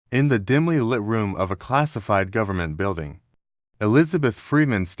In the dimly lit room of a classified government building, Elizebeth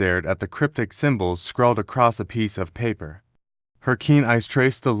Friedman stared at the cryptic symbols scrawled across a piece of paper. Her keen eyes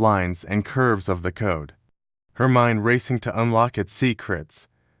traced the lines and curves of the code, her mind racing to unlock its secrets.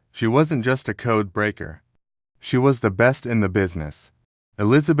 She wasn't just a code breaker. She was the best in the business.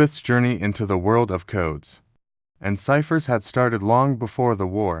 Elizabeth's journey into the world of codes and ciphers had started long before the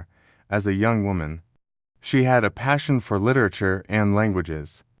war. As a young woman, she had a passion for literature and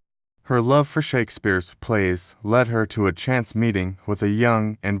languages. Her love for Shakespeare's plays led her to a chance meeting with a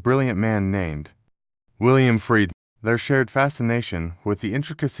young and brilliant man named William Friedman. Their shared fascination with the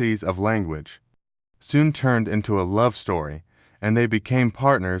intricacies of language soon turned into a love story, and they became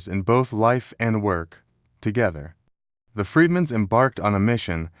partners in both life and work. Together, the Friedmans embarked on a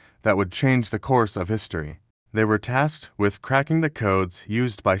mission that would change the course of history. They were tasked with cracking the codes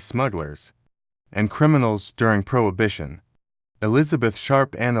used by smugglers and criminals during Prohibition. Elizabeth's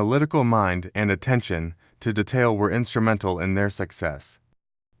sharp analytical mind and attention to detail were instrumental in their success.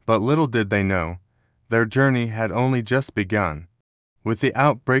 But little did they know, their journey had only just begun. With the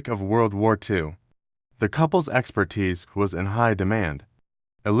outbreak of World War II, the couple's expertise was in high demand.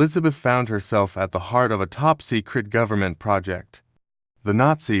 Elizabeth found herself at the heart of a top-secret government project. The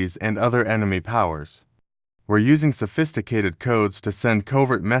Nazis and other enemy powers were using sophisticated codes to send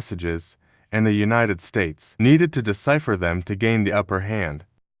covert messages, and the United States needed to decipher them to gain the upper hand.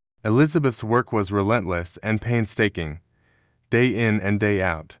 Elizabeth's work was relentless and painstaking, day in and day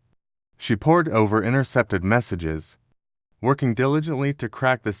out. She pored over intercepted messages, working diligently to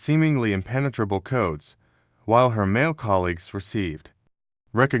crack the seemingly impenetrable codes, while her male colleagues received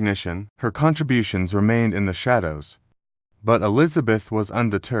recognition. Her contributions remained in the shadows. But Elizabeth was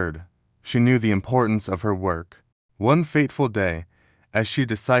undeterred. She knew the importance of her work. One fateful day, as she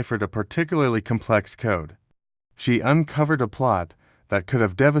deciphered a particularly complex code, she uncovered a plot that could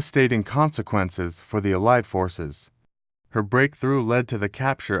have devastating consequences for the Allied forces. Her breakthrough led to the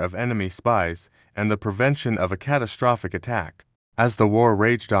capture of enemy spies and the prevention of a catastrophic attack. As the war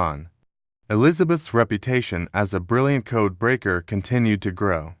raged on, Elizabeth's reputation as a brilliant code breaker continued to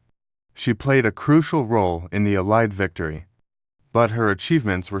grow. She played a crucial role in the Allied victory, but her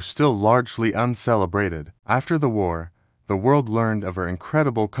achievements were still largely uncelebrated. After the war, the world learned of her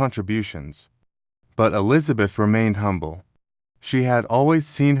incredible contributions. But Elizabeth remained humble. She had always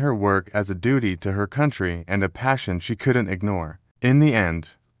seen her work as a duty to her country and a passion she couldn't ignore. In the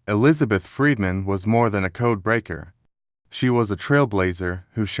end, Elizabeth Friedman was more than a code breaker. She was a trailblazer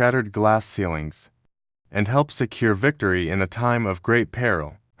who shattered glass ceilings and helped secure victory in a time of great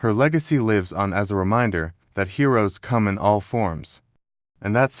peril. Her legacy lives on as a reminder that heroes come in all forms,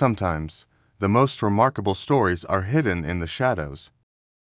 and that sometimes the most remarkable stories are hidden in the shadows.